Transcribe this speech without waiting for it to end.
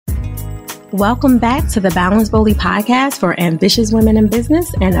Welcome back to the Balance Boldly podcast for ambitious women in business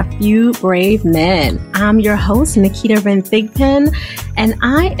and a few brave men. I'm your host, Nikita Van Thigpen, and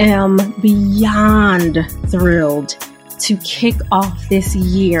I am beyond thrilled to kick off this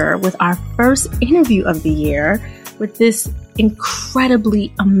year with our first interview of the year with this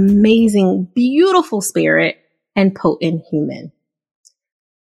incredibly amazing, beautiful spirit and potent human.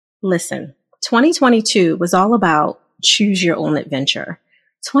 Listen, 2022 was all about choose your own adventure.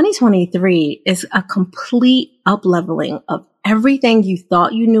 2023 is a complete up-leveling of everything you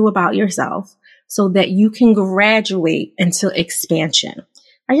thought you knew about yourself so that you can graduate into expansion.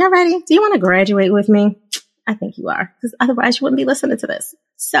 Are y'all ready? Do you want to graduate with me? I think you are, because otherwise you wouldn't be listening to this.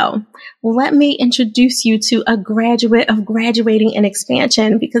 So let me introduce you to a graduate of graduating in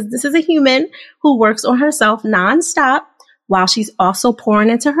expansion, because this is a human who works on herself nonstop while she's also pouring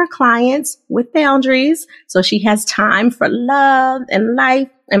into her clients with boundaries, so she has time for love and life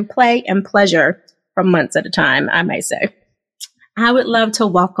and play and pleasure for months at a time, I might say. I would love to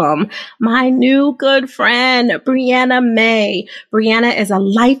welcome my new good friend, Breanna May. Breanna is a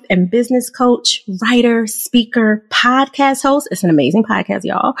life and business coach, writer, speaker, podcast host. It's an amazing podcast,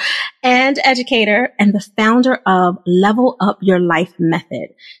 y'all, and educator, and the founder of Level Up Your Life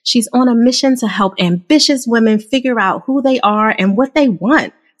Method. She's on a mission to help ambitious women figure out who they are and what they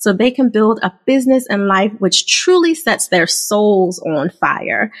want so they can build a business and life which truly sets their souls on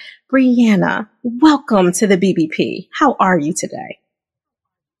fire. Breanna, welcome to the BBP. How are you today?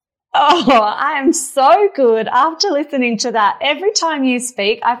 Oh, I am so good. After listening to that, every time you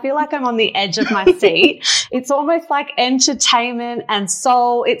speak, I feel like I'm on the edge of my seat. It's almost like entertainment and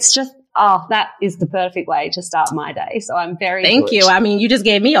soul. It's just, that is the perfect way to start my day. So I'm very Thank you. I mean, you just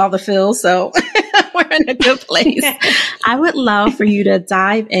gave me all the feels, so we're in a good place. I would love for you to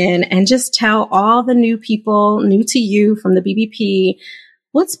dive in and just tell all the new people, new to you from the BBP,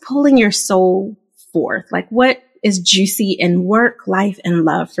 what's pulling your soul forth? Like, what is juicy in work, life, and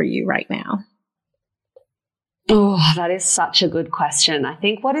love for you right now? Oh, that is such a good question. I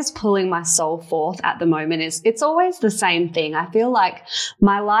think what is pulling my soul forth at the moment is it's always the same thing. I feel like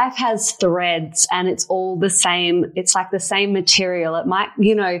my life has threads and it's all the same. It's like the same material. It might,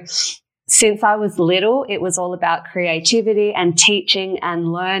 since I was little, it was all about creativity and teaching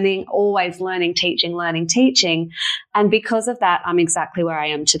and learning, always learning, teaching. And because of that, I'm exactly where I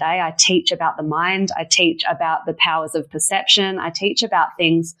am today. I teach about the mind. I teach about the powers of perception. I teach about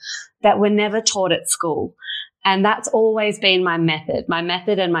things that were never taught at school. And that's always been my method. My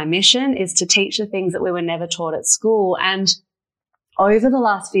method and my mission is to teach the things that we were never taught at school. And over the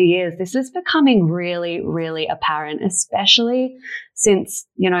last few years, this is becoming really, really apparent, especially since,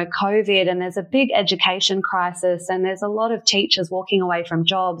 COVID, and there's a big education crisis and there's a lot of teachers walking away from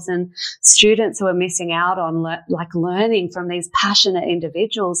jobs and students who are missing out on learning from these passionate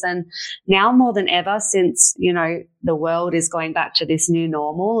individuals. And now more than ever, since, the world is going back to this new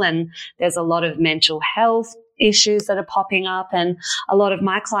normal and there's a lot of mental health issues that are popping up, and a lot of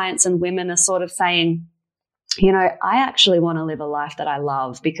my clients and women are sort of saying, I actually want to live a life that I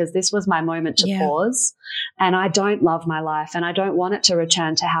love, because this was my moment to pause, and I don't love my life and I don't want it to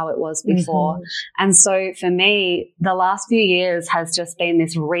return to how it was before. Mm-hmm. And so for me, the last few years has just been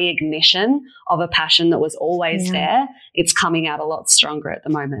this reignition of a passion that was always there. It's coming out a lot stronger at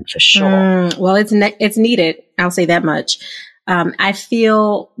the moment, for sure. Well, it's needed. I'll say that much. I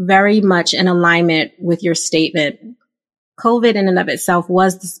feel very much in alignment with your statement. COVID in and of itself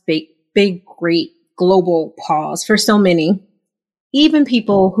was this big, great global pause for so many, even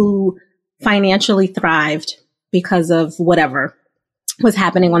people who financially thrived because of whatever was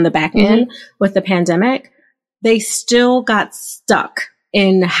happening on the back end with the pandemic. They still got stuck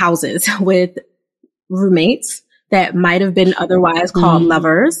in houses with roommates that might have been otherwise called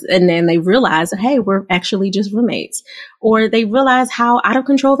lovers. And then they realized, hey, we're actually just roommates. Or they realized how out of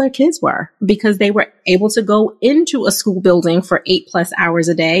control their kids were because they were able to go into a school building for 8+ hours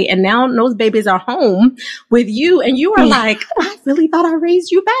a day. And now those babies are home with you. And you are like, I really thought I raised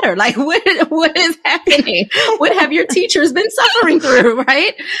you better. Like, what is happening? What have your teachers been suffering through?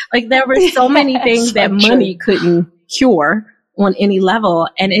 Right? Like, there were so many things that money couldn't cure on any level.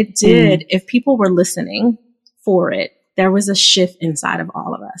 And it did, if people were listening for it, there was a shift inside of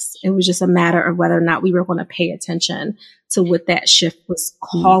all of us. It was just a matter of whether or not we were going to pay attention to what that shift was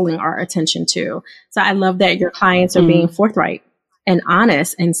calling our attention to. So I love that your clients are being forthright and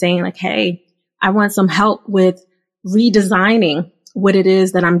honest and saying like, hey, I want some help with redesigning what it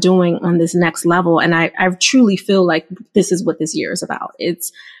is that I'm doing on this next level. And I truly feel like this is what this year is about.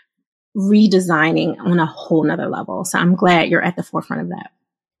 It's redesigning on a whole nother level. So I'm glad you're at the forefront of that.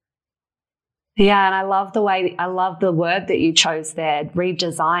 Yeah, and I love the word that you chose there,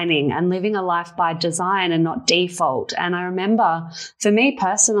 redesigning and living a life by design and not default. And I remember for me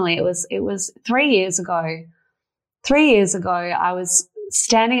personally, it was 3 years ago. 3 years ago, I was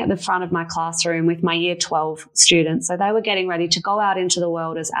standing at the front of my classroom with my year 12 students. So they were getting ready to go out into the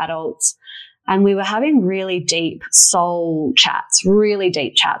world as adults. And we were having really deep soul chats, really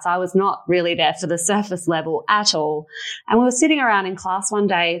deep chats. I was not really there for the surface level at all. And we were sitting around in class one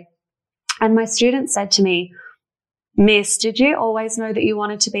day, and my student said to me, "Miss, did you always know that you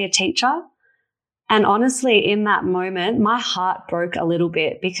wanted to be a teacher?" And honestly, in that moment, my heart broke a little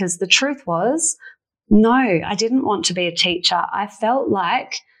bit, because the truth was, no, I didn't want to be a teacher. I felt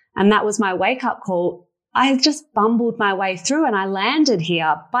like, and that was my wake-up call, I just bumbled my way through and I landed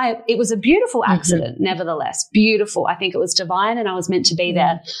here. It was a beautiful accident, nevertheless. Beautiful. I think it was divine and I was meant to be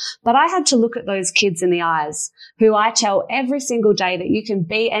there. But I had to look at those kids in the eyes who I tell every single day that you can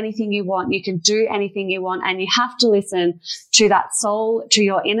be anything you want, you can do anything you want, and you have to listen to that soul, to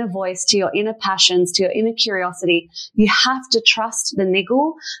your inner voice, to your inner passions, to your inner curiosity. You have to trust the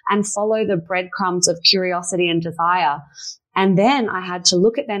niggle and follow the breadcrumbs of curiosity and desire. And then I had to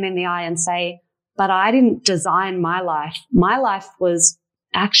look at them in the eye and say, but I didn't design my life. My life was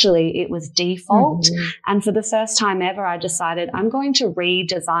it was default. And for the first time ever, I decided I'm going to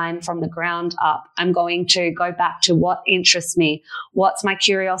redesign from the ground up. I'm going to go back to what interests me. What's my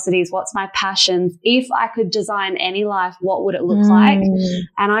curiosities? What's my passions? If I could design any life, what would it look like?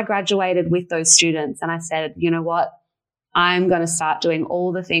 And I graduated with those students and I said, you know what? I'm going to start doing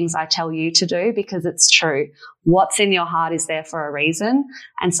all the things I tell you to do, because it's true. What's in your heart is there for a reason.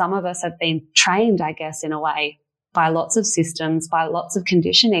 And some of us have been trained, I guess, in a way, by lots of systems, by lots of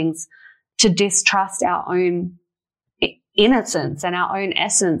conditionings, to distrust our own innocence and our own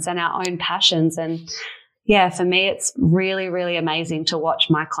essence and our own passions. And yeah, for me, it's really, really amazing to watch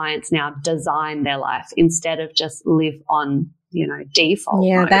my clients now design their life instead of just live on, default.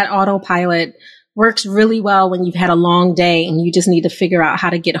 Yeah, mode. that autopilot works really well when you've had a long day and you just need to figure out how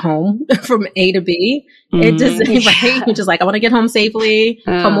to get home from A to B. It just, right? You're just like, I want to get home safely.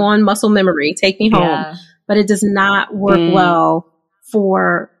 Come on, muscle memory, take me home. Yeah. But it does not work well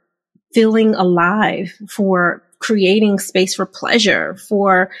for feeling alive, for creating space for pleasure,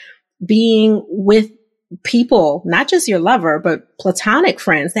 for being with people, not just your lover, but platonic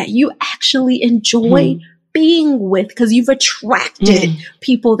friends that you actually enjoy being with, because you've attracted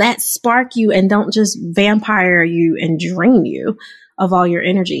people that spark you and don't just vampire you and drain you of all your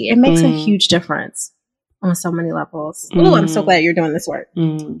energy. It makes a huge difference on so many levels. Oh, I'm so glad you're doing this work.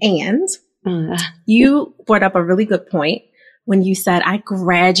 And you brought up a really good point when you said I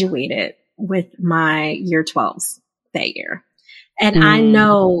graduated with my year 12s that year. And I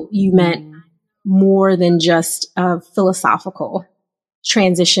know you meant more than just a philosophical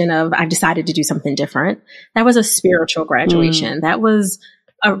transition of I decided to do something different. That was a spiritual graduation. That was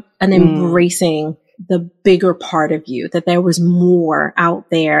an embracing the bigger part of you, that there was more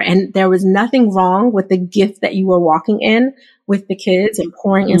out there. And there was nothing wrong with the gift that you were walking in with the kids and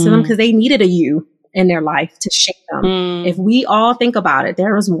pouring into them, because they needed a you in their life to shape them. If we all think about it,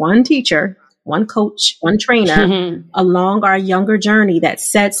 there was one teacher, one coach, one trainer along our younger journey that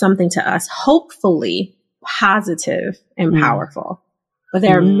said something to us, hopefully positive and powerful. But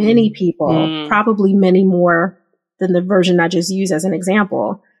there are many people, probably many more than the version I just used as an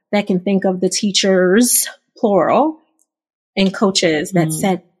example, that can think of the teachers, plural, and coaches that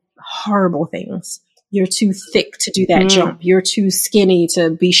said horrible things. You're too thick to do that jump. You're too skinny to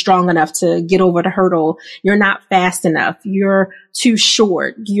be strong enough to get over the hurdle. You're not fast enough. You're too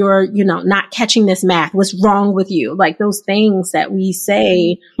short. You're, not catching this math. What's wrong with you? Like those things that we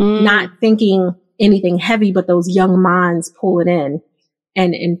say, not thinking anything heavy, but those young minds pull it in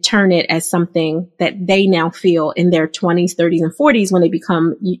and turn it as something that they now feel in their 20s, 30s, and 40s when they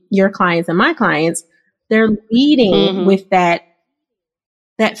become your clients and my clients. They're leading with that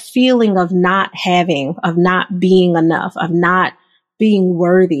feeling of not having, of not being enough, of not being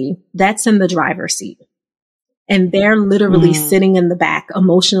worthy. That's in the driver's seat. And they're literally sitting in the back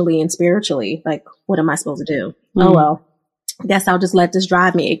emotionally and spiritually. Like, what am I supposed to do? Oh, well, I guess I'll just let this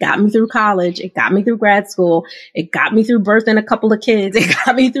drive me. It got me through college. It got me through grad school. It got me through birthing a couple of kids. It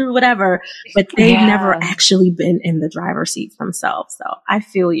got me through whatever, but they've never actually been in the driver's seat themselves. So I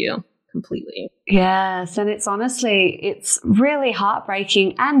feel you completely. Yes. And it's really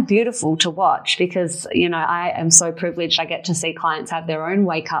heartbreaking and beautiful to watch because, I am so privileged. I get to see clients have their own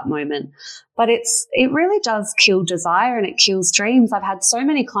wake up moment, but it really does kill desire and it kills dreams. I've had so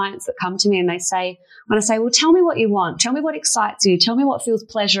many clients that come to me and they say, when I say, well, tell me what you want. Tell me what excites you. Tell me what feels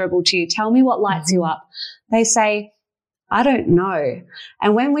pleasurable to you. Tell me what lights you up. They say, I don't know.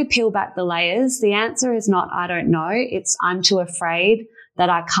 And when we peel back the layers, the answer is not, I don't know. It's, I'm too afraid that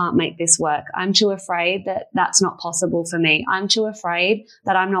I can't make this work. I'm too afraid that that's not possible for me. I'm too afraid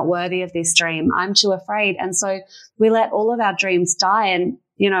that I'm not worthy of this dream. I'm too afraid. And so we let all of our dreams die. And,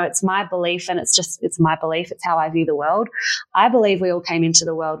 you know, it's my belief, and it's my belief. It's how I view the world. I believe we all came into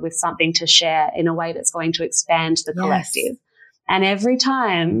the world with something to share in a way that's going to expand the collective. And every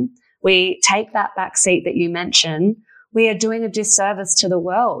time we take that back seat that you mentioned, we are doing a disservice to the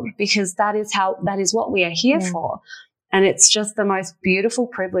world, because that is what we are here for. And it's just the most beautiful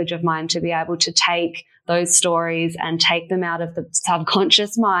privilege of mine to be able to take those stories and take them out of the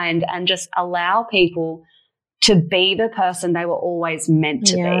subconscious mind and just allow people to be the person they were always meant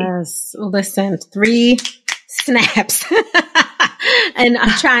to be. Yes. Listen, 3 snaps. And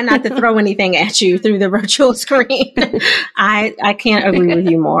I'm trying not to throw anything at you through the virtual screen. I can't agree with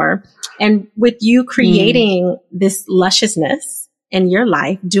you more. And with you creating this lusciousness in your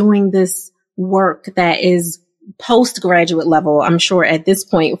life, doing this work that is postgraduate level, I'm sure at this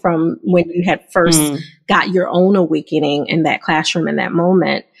point from when you had first got your own awakening in that classroom in that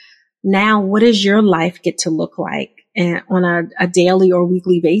moment. Now, what does your life get to look like on a daily or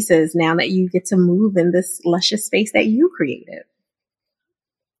weekly basis now that you get to move in this luscious space that you created?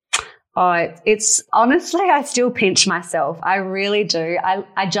 Oh, it's honestly, I still pinch myself. I really do.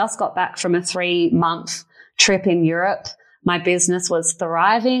 I just got back from a 3-month trip in Europe. My business was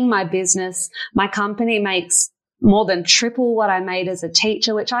thriving. My company makes more than triple what I made as a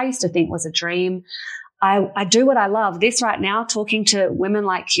teacher, which I used to think was a dream. I do what I love. This right now, talking to women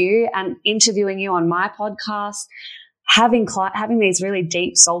like you and interviewing you on my podcast, having these really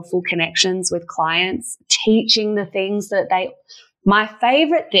deep, soulful connections with clients, teaching the things that my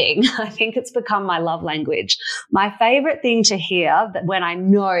favorite thing, I think it's become my love language. My favorite thing to hear that when I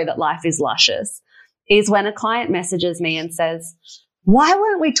know that life is luscious is when a client messages me and says, why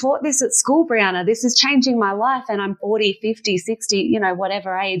weren't we taught this at school, Breanna? This is changing my life and I'm 40, 50, 60,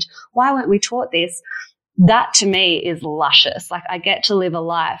 whatever age. Why weren't we taught this? That to me is luscious. Like, I get to live a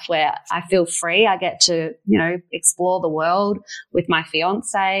life where I feel free. I get to, explore the world with my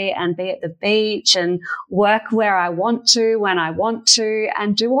fiance and be at the beach and work where I want to, when I want to,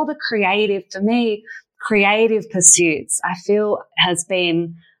 and do all the creative pursuits. I feel has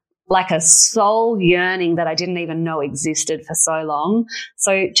been like a soul yearning that I didn't even know existed for so long.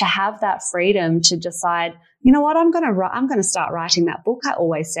 So to have that freedom to decide, you know what, I'm going to start writing that book I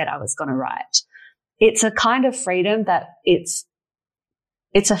always said I was going to write. It's a kind of freedom that it's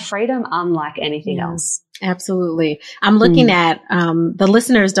a freedom unlike anything else. Absolutely. I'm looking at, the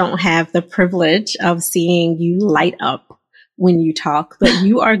listeners don't have the privilege of seeing you light up when you talk, but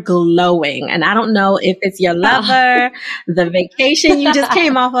you are glowing. And I don't know if it's your lover, the vacation you just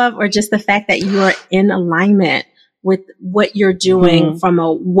came off of, or just the fact that you are in alignment with what you're doing from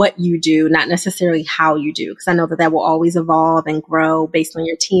what you do, not necessarily how you do. Because I know that will always evolve and grow based on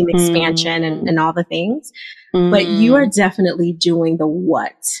your team expansion and all the things. But you are definitely doing the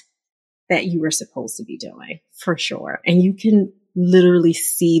what that you were supposed to be doing, for sure. And you can literally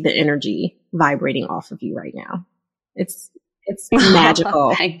see the energy vibrating off of you right now. It's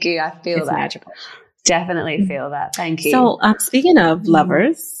magical. Thank you. I feel it's that. Magical. Definitely feel that. Thank you. So speaking of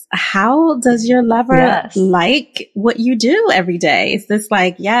lovers, how does your lover like what you do every day? Is this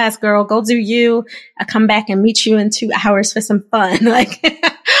like, yes, girl, go do you. I come back and meet you in 2 hours for some fun. Like,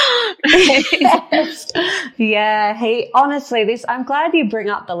 yeah. I'm glad you bring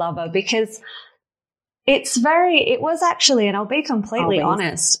up the lover, because it was actually, and I'll be completely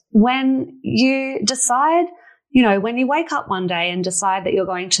honest, when you decide, when you wake up one day and decide that you're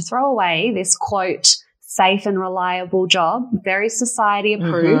going to throw away this, quote, safe and reliable job, very society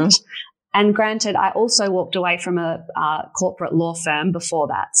approved. And granted, I also walked away from a corporate law firm before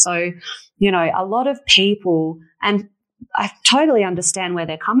that. So, a lot of people, and I totally understand where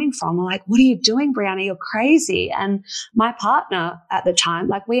they're coming from. We're like, what are you doing, Breanna? You're crazy. And my partner at the time,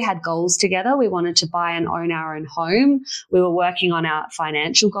 like, we had goals together. We wanted to buy and own our own home. We were working on our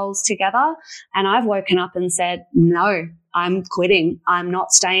financial goals together. And I've woken up and said, no, I'm quitting. I'm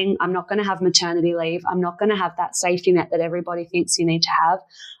not staying. I'm not going to have maternity leave. I'm not going to have that safety net that everybody thinks you need to have.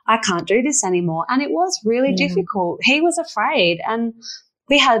 I can't do this anymore. And it was really difficult. He was afraid. And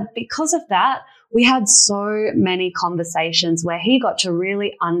because of that, we had so many conversations where he got to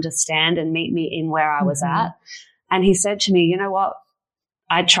really understand and meet me in where I was at. And he said to me, you know what?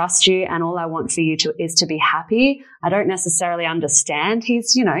 I trust you, and all I want for you is to be happy. I don't necessarily understand.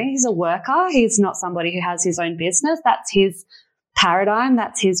 He's a worker. He's not somebody who has his own business. That's his paradigm.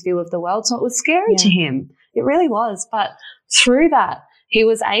 That's his view of the world. So it was scary to him. It really was. But through that, he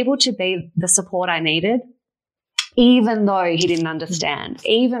was able to be the support I needed. even though he didn't understand,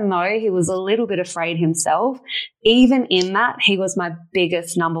 even though he was a little bit afraid himself. Even in that, he was my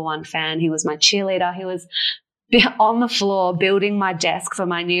biggest number one fan. He was my cheerleader. He was on the floor building my desk for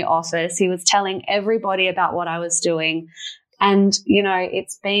my new office. He was telling everybody about what I was doing. And, you know,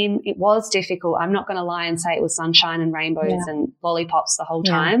 it was difficult. I'm not going to lie and say it was sunshine and rainbows and lollipops the whole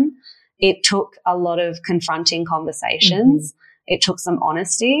time. It took a lot of confronting conversations. It took some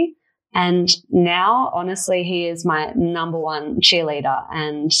honesty. And now, honestly, he is my number one cheerleader.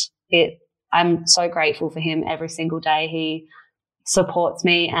 And I'm so grateful for him every single day. He supports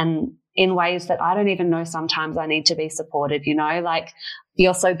me, and in ways that I don't even know sometimes I need to be supported, you know, like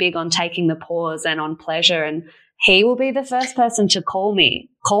you're so big on taking the pause and on pleasure, and he will be the first person to call me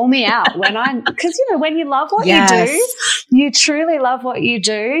out because, you know, when you love what you do, you truly love what you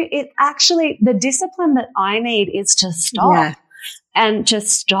do. It actually, the discipline that I need is to stop and to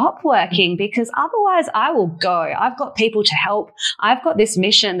stop working, because otherwise I will go. I've got people to help. I've got this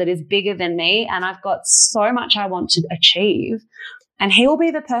mission that is bigger than me, and I've got so much I want to achieve. And he will be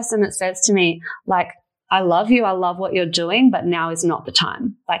the person that says to me, like, I love you. I love what you're doing, but now is not the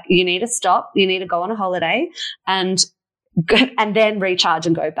time. Like, you need to stop. You need to go on a holiday and then recharge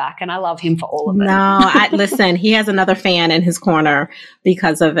and go back. And I love him for all of it. No, listen, he has another fan in his corner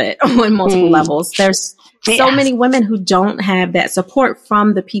because of it on multiple levels. There's so many women who don't have that support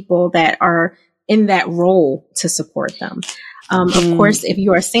from the people that are in that role to support them. Of course, if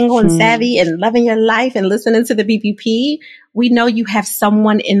you are single and savvy and loving your life and listening to the BPP, we know you have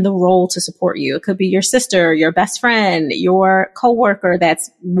someone in the role to support you. It could be your sister, your best friend, your coworker that's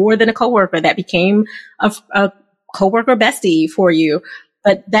more than a coworker that became a coworker bestie for you.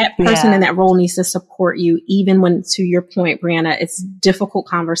 But that person in that role needs to support you, even when, to your point, Breanna, it's difficult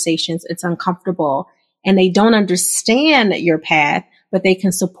conversations, it's uncomfortable, and they don't understand your path, but they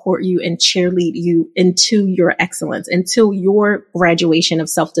can support you and cheerlead you into your excellence, into your graduation of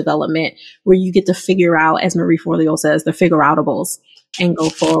self-development, where you get to figure out, as Marie Forleo says, the figure-outables and go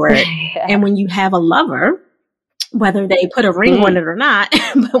forward. And when you have a lover, whether they put a ring on it or not,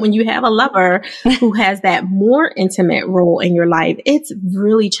 but when you have a lover who has that more intimate role in your life, it's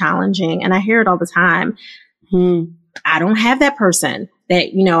really challenging. And I hear it all the time. I don't have that person.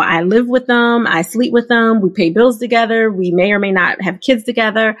 That, you know, I live with them, I sleep with them, we pay bills together, we may or may not have kids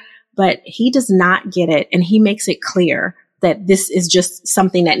together, but he does not get it. And he makes it clear that this is just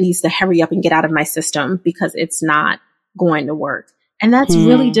something that needs to hurry up and get out of my system because it's not going to work. And that's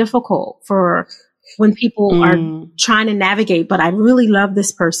really difficult for when people are trying to navigate, but I really love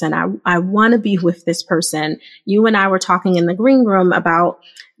this person. I want to be with this person. You and I were talking in the green room about,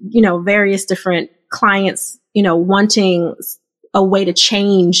 you know, various different clients, you know, wanting a way to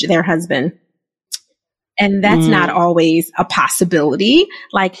change their husband. And that's not always a possibility,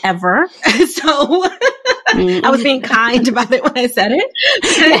 like ever. So I was being kind about it when I said it.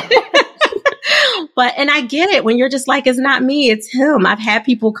 But, and I get it when you're just like, it's not me, it's him. I've had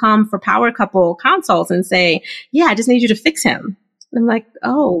people come for power couple consults and say, yeah, I just need you to fix him. I'm like,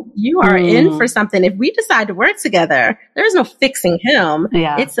 oh, you are in for something. If we decide to work together, there's no fixing him.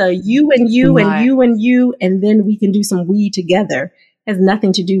 It's a you and you and you and you, and then we can do some we together. It has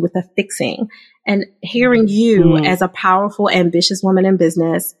nothing to do with the fixing. And hearing you as a powerful, ambitious woman in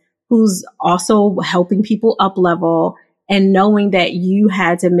business who's also helping people up level, and knowing that you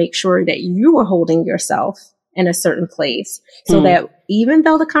had to make sure that you were holding yourself in a certain place so that even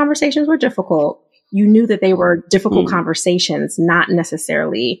though the conversations were difficult, you knew that they were difficult conversations, not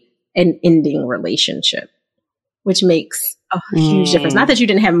necessarily an ending relationship, which makes a huge difference. Not that you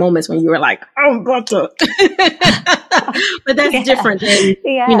didn't have moments when you were like, I'm about to, but that's different than,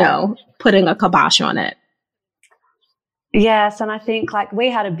 you know, putting a kibosh on it. Yes, and I think like we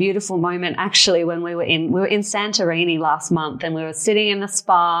had a beautiful moment actually when we were in Santorini last month, and we were sitting in the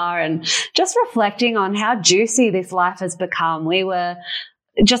spa and just reflecting on how juicy this life has become. We'd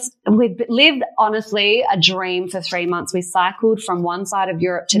lived honestly a dream for 3 months. We cycled from one side of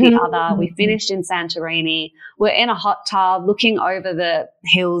Europe to the other. We finished in Santorini. We're in a hot tub looking over the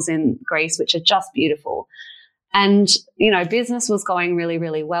hills in Greece, which are just beautiful. And, you know, business was going really,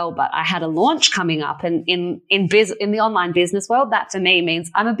 really well, but I had a launch coming up, and in the online business world, that for me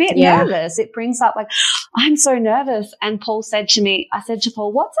means I'm a bit nervous. It brings up like, I'm so nervous. And Paul said to me, I said to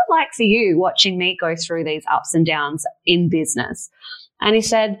Paul, what's it like for you watching me go through these ups and downs in business? And he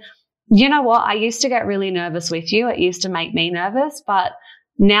said, you know what? I used to get really nervous with you. It used to make me nervous, but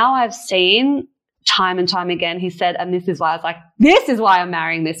now I've seen time and time again, he said, and this is why I was like, this is why I'm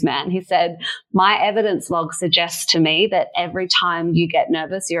marrying this man. He said, my evidence log suggests to me that every time you get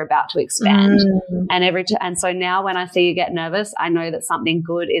nervous, you're about to expand. And so now when I see you get nervous, I know that something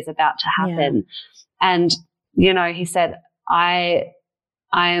good is about to happen. And you know, he said, I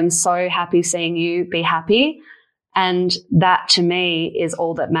am so happy seeing you be happy. And that to me is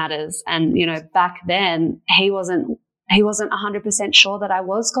all that matters. And, you know, back then he wasn't 100% sure that I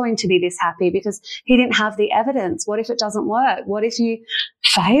was going to be this happy because he didn't have the evidence. What if it doesn't work? What if you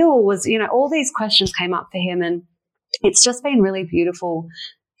fail? You know, all these questions came up for him, and it's just been really beautiful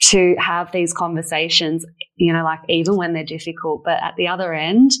to have these conversations, you know, like even when they're difficult. But at the other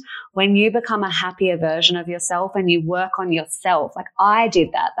end, when you become a happier version of yourself and you work on yourself, like I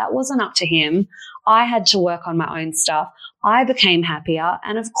did that. That wasn't up to him. I had to work on my own stuff. I became happier.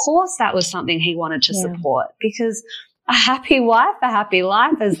 And of course that was something he wanted to support, because a happy wife, a happy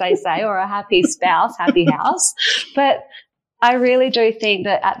life, as they say, or a happy spouse, happy house. But I really do think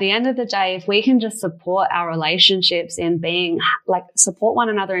that at the end of the day, if we can just support our relationships in being like support one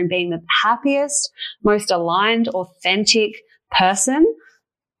another in being the happiest, most aligned, authentic person,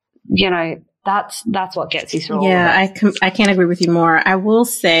 you know, that's what gets you through all of it. I can't agree with you more. I will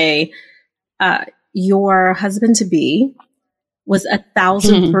say, your husband to be was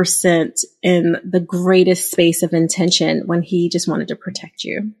 1,000% in the greatest space of intention when he just wanted to protect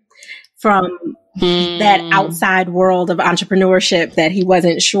you from that outside world of entrepreneurship that he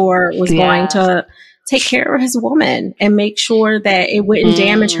wasn't sure was going to take care of his woman and make sure that it wouldn't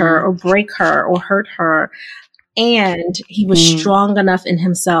damage her or break her or hurt her. And he was strong enough in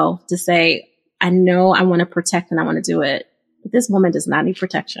himself to say, I know I want to protect and I want to do it, but this woman does not need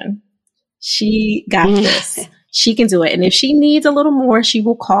protection. She got this. She can do it. And if she needs a little more, she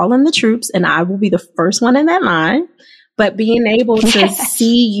will call in the troops and I will be the first one in that line. But being able to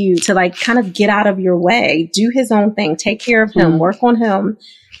see you, to like kind of get out of your way, do his own thing, take care of him, work on him,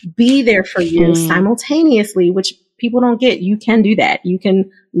 be there for you simultaneously, which people don't get. You can do that. You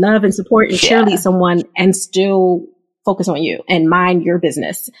can love and support and cheerlead someone and still focus on you and mind your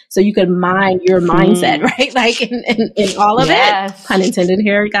business. So you can mind your mindset, right? Like in all of it, pun intended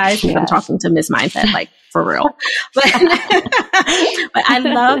here, guys. I'm talking to Miss Mindset, like for real. But I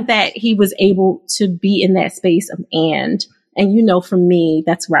love that he was able to be in that space of and you know, for me,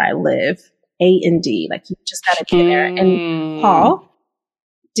 that's where I live. A and D, like you just got to be there. And Paul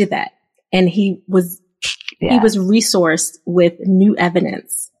did that. And he was resourced with new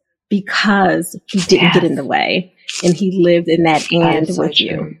evidence because he didn't get in the way and he lived in that and with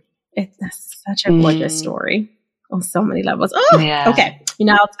you. That's such a gorgeous story on so many levels. Oh, okay. You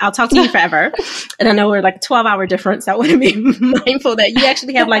know, I'll talk to you forever. And I know we're like 12-hour difference. So I want to be mindful that you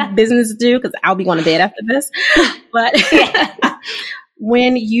actually have like business to do because I'll be going to bed after this. But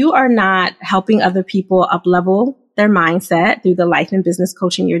when you are not helping other people up-level their mindset through the life and business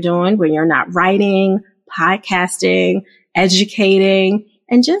coaching you're doing, when you're not writing, podcasting, educating,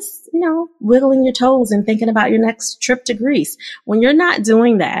 and just, you know, wiggling your toes and thinking about your next trip to Greece. When you're not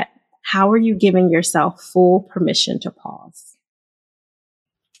doing that, how are you giving yourself full permission to pause?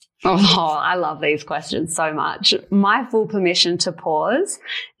 Oh, I love these questions so much. My full permission to pause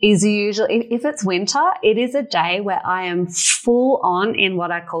is usually, if it's winter, it is a day where I am full on in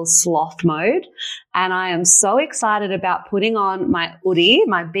what I call sloth mode. And I am so excited about putting on my hoodie,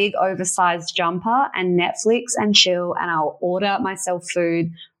 my big oversized jumper, and Netflix and chill. And I'll order myself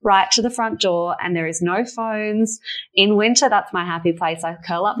food right to the front door. And there is no phones. In winter, that's my happy place. I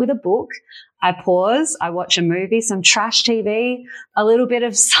curl up with a book. I pause, I watch a movie, some trash TV, a little bit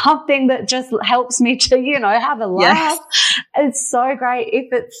of something that just helps me to, you know, have a laugh. It's so great.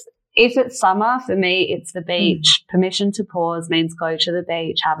 If it's summer, for me, it's the beach. Permission to pause means go to the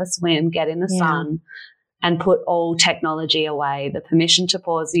beach, have a swim, get in the sun, and put all technology away. The permission to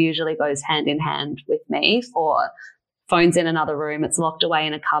pause usually goes hand in hand with me for phone's in another room, it's locked away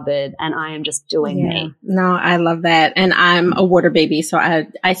in a cupboard, and I am just doing me. No, I love that. And I'm a water baby, so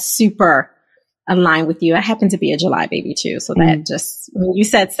I super align with you. I happen to be a July baby too. So that just, when you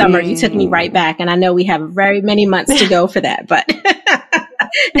said summer, you took me right back. And I know we have very many months to go for that, but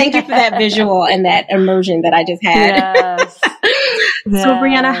thank you for that visual and that immersion that I just had. So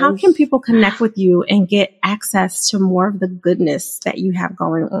Breanna, how can people connect with you and get access to more of the goodness that you have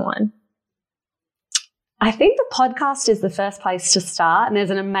going on? I think the podcast is the first place to start, and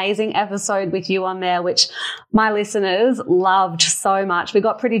there's an amazing episode with you on there, which my listeners loved so much. We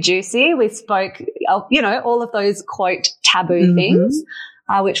got pretty juicy. We spoke, you know, all of those quote taboo things,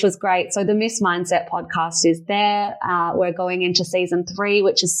 which was great. So the Miss Mindset podcast is there. We're going into season 3,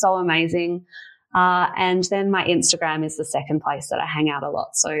 which is so amazing. And then my Instagram is the second place that I hang out a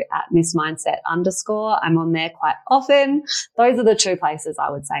lot. So at Miss Mindset _ I'm on there quite often. Those are the 2 places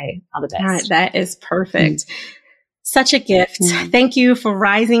I would say are the best. All right, that is perfect. Such a gift. Thank you for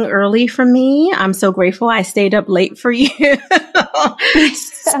rising early for me. I'm so grateful I stayed up late for you. We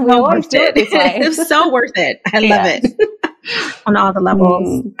always do it this way. It was so worth it. I love it on all the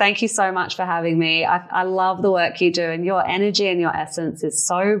levels. Thank you so much for having me. I love the work you do, and your energy and your essence is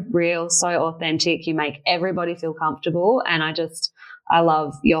so real, so authentic. You make everybody feel comfortable, and I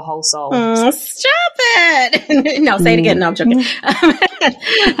love your whole soul. Stop it. No, say it again. No, I'm joking.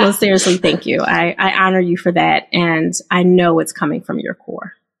 Well, seriously, thank you. I honor you for that. And I know it's coming from your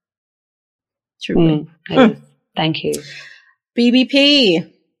core. Truly. Thank you.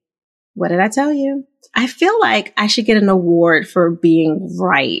 BBP. What did I tell you? I feel like I should get an award for being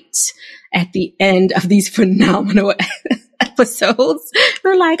right at the end of these phenomenal episodes.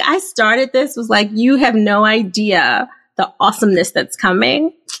 We're like, I started this, was like, you have no idea the awesomeness that's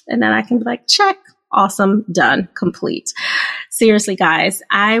coming. And then I can be like, check, awesome, done, complete. Seriously, guys,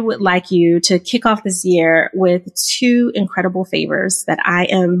 I would like you to kick off this year with 2 incredible favors that I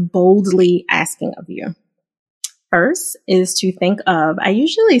am boldly asking of you. First is to think of, I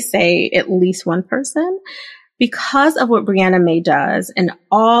usually say at least one person, because of what Breanna May does and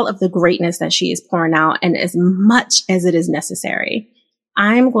all of the greatness that she is pouring out, and as much as it is necessary,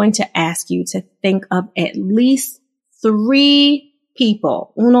 I'm going to ask you to think of at least 3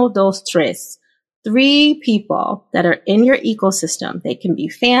 people, 1, 2, 3, 3 people that are in your ecosystem. They can be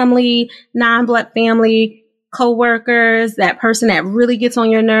family, non-blood family, coworkers, that person that really gets on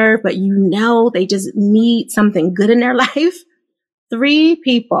your nerve, but you know they just need something good in their life. 3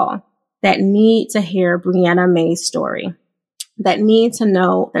 people that need to hear Breanna May's story, that need to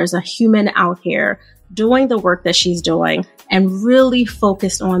know there's a human out here doing the work that she's doing and really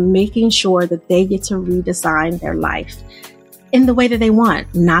focused on making sure that they get to redesign their life in the way that they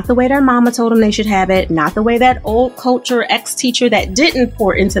want, not the way their mama told them they should have it, not the way that old coach or ex-teacher that didn't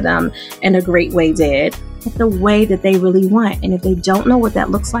pour into them in a great way did, but the way that they really want. And if they don't know what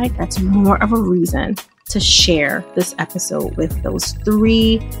that looks like, that's more of a reason to share this episode with those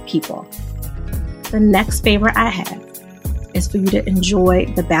 3 people. The next favor I have is for you to enjoy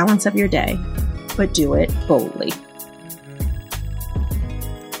the balance of your day, but do it boldly.